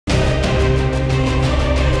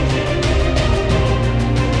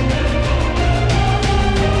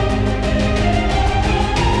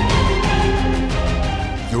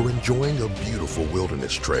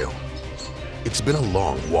fungus trail. It's been a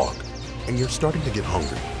long walk, and you're starting to get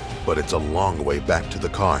hungry, but it's a long way back to the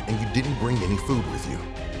car and you didn't bring any food with you.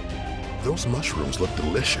 Those mushrooms look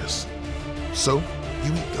delicious, so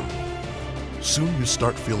you eat them. Soon you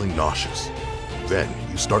start feeling nauseous. Then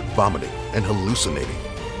you start vomiting and hallucinating.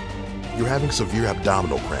 You're having severe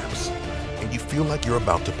abdominal cramps, and you feel like you're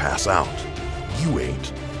about to pass out. You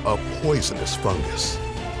ate a poisonous fungus.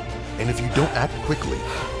 And if you don't act quickly,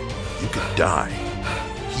 you could die.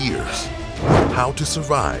 Here's how to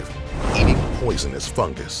survive eating poisonous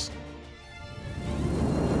fungus.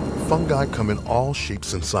 Fungi come in all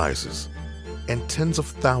shapes and sizes, and tens of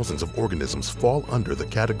thousands of organisms fall under the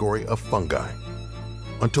category of fungi.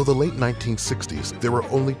 Until the late 1960s, there were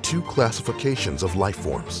only two classifications of life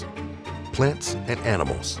forms: plants and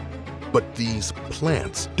animals. But these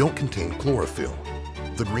plants don't contain chlorophyll,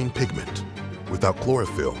 the green pigment. Without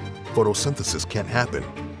chlorophyll, photosynthesis can't happen.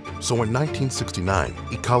 So in 1969,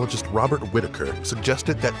 ecologist Robert Whitaker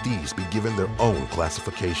suggested that these be given their own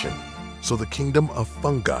classification. So the kingdom of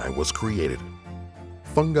fungi was created.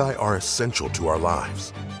 Fungi are essential to our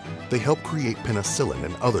lives. They help create penicillin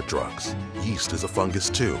and other drugs. Yeast is a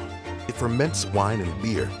fungus too. It ferments wine and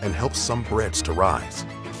beer and helps some breads to rise.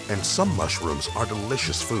 And some mushrooms are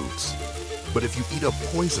delicious foods. But if you eat a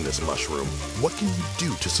poisonous mushroom, what can you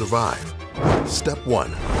do to survive? Step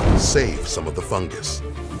 1. Save some of the fungus.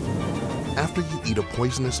 After you eat a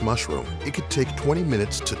poisonous mushroom, it could take 20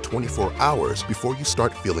 minutes to 24 hours before you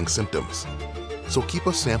start feeling symptoms. So keep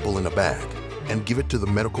a sample in a bag and give it to the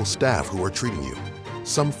medical staff who are treating you.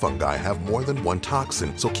 Some fungi have more than one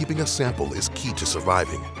toxin, so keeping a sample is key to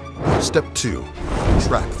surviving. Step 2.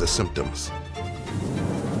 Track the symptoms.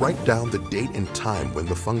 Write down the date and time when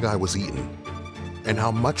the fungi was eaten and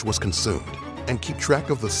how much was consumed, and keep track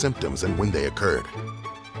of the symptoms and when they occurred.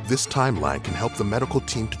 This timeline can help the medical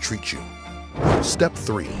team to treat you. Step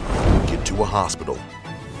 3. Get to a hospital.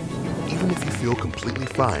 Even if you feel completely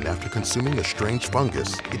fine after consuming a strange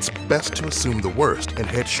fungus, it's best to assume the worst and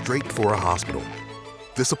head straight for a hospital.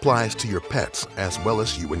 This applies to your pets as well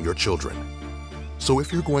as you and your children. So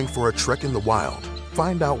if you're going for a trek in the wild,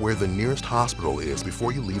 find out where the nearest hospital is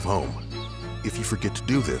before you leave home. If you forget to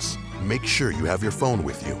do this, make sure you have your phone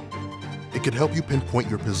with you. It could help you pinpoint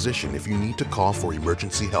your position if you need to call for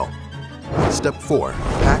emergency help. Step 4.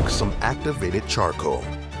 Pack some activated charcoal.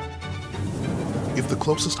 If the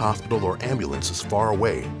closest hospital or ambulance is far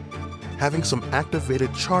away, having some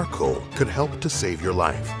activated charcoal could help to save your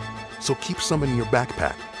life. So keep some in your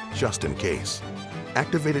backpack, just in case.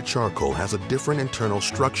 Activated charcoal has a different internal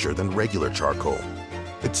structure than regular charcoal.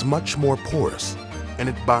 It's much more porous, and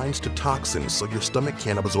it binds to toxins so your stomach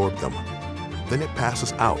can't absorb them. Then it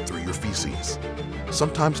passes out through your feces.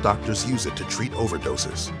 Sometimes doctors use it to treat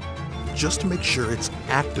overdoses. Just make sure it's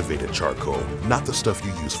activated charcoal, not the stuff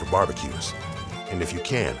you use for barbecues. And if you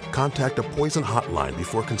can, contact a poison hotline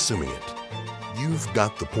before consuming it. You've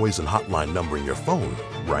got the poison hotline number in your phone,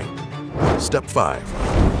 right? Step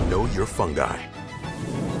 5. Know your fungi.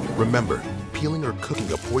 Remember, peeling or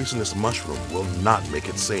cooking a poisonous mushroom will not make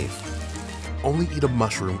it safe. Only eat a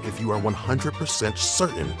mushroom if you are 100%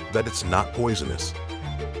 certain that it's not poisonous.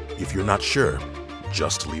 If you're not sure,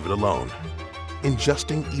 just leave it alone.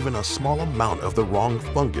 Ingesting even a small amount of the wrong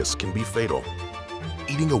fungus can be fatal.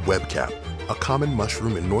 Eating a webcap, a common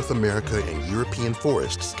mushroom in North America and European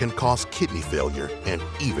forests, can cause kidney failure and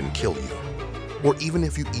even kill you. Or even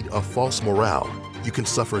if you eat a false morale, you can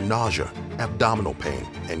suffer nausea, abdominal pain,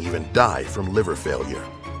 and even die from liver failure.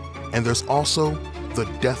 And there's also the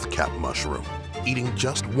death cap mushroom. Eating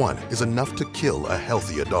just one is enough to kill a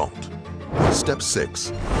healthy adult. Step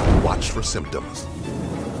 6. Watch for symptoms.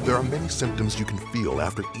 There are many symptoms you can feel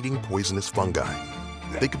after eating poisonous fungi.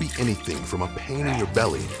 They could be anything from a pain in your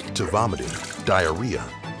belly to vomiting, diarrhea,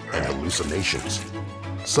 and hallucinations.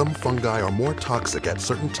 Some fungi are more toxic at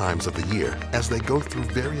certain times of the year as they go through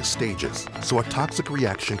various stages, so a toxic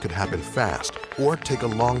reaction could happen fast or take a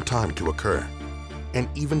long time to occur. And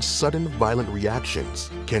even sudden violent reactions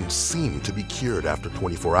can seem to be cured after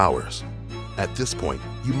 24 hours. At this point,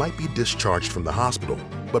 you might be discharged from the hospital,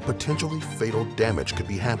 but potentially fatal damage could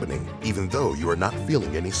be happening even though you are not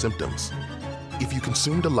feeling any symptoms. If you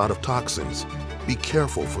consumed a lot of toxins, be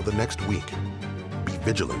careful for the next week. Be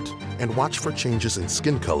vigilant and watch for changes in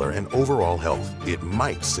skin color and overall health. It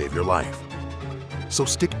might save your life. So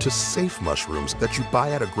stick to safe mushrooms that you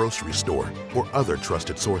buy at a grocery store or other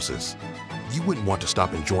trusted sources. You wouldn't want to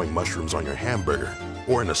stop enjoying mushrooms on your hamburger,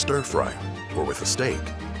 or in a stir fry, or with a steak.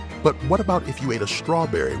 But what about if you ate a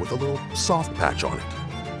strawberry with a little soft patch on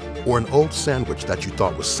it? Or an old sandwich that you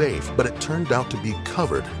thought was safe, but it turned out to be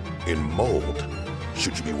covered in mold?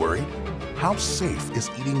 Should you be worried? how safe is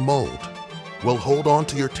eating mold? Well, hold on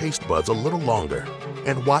to your taste buds a little longer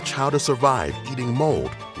and watch how to survive eating mold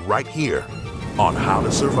right here on How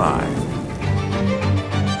to Survive.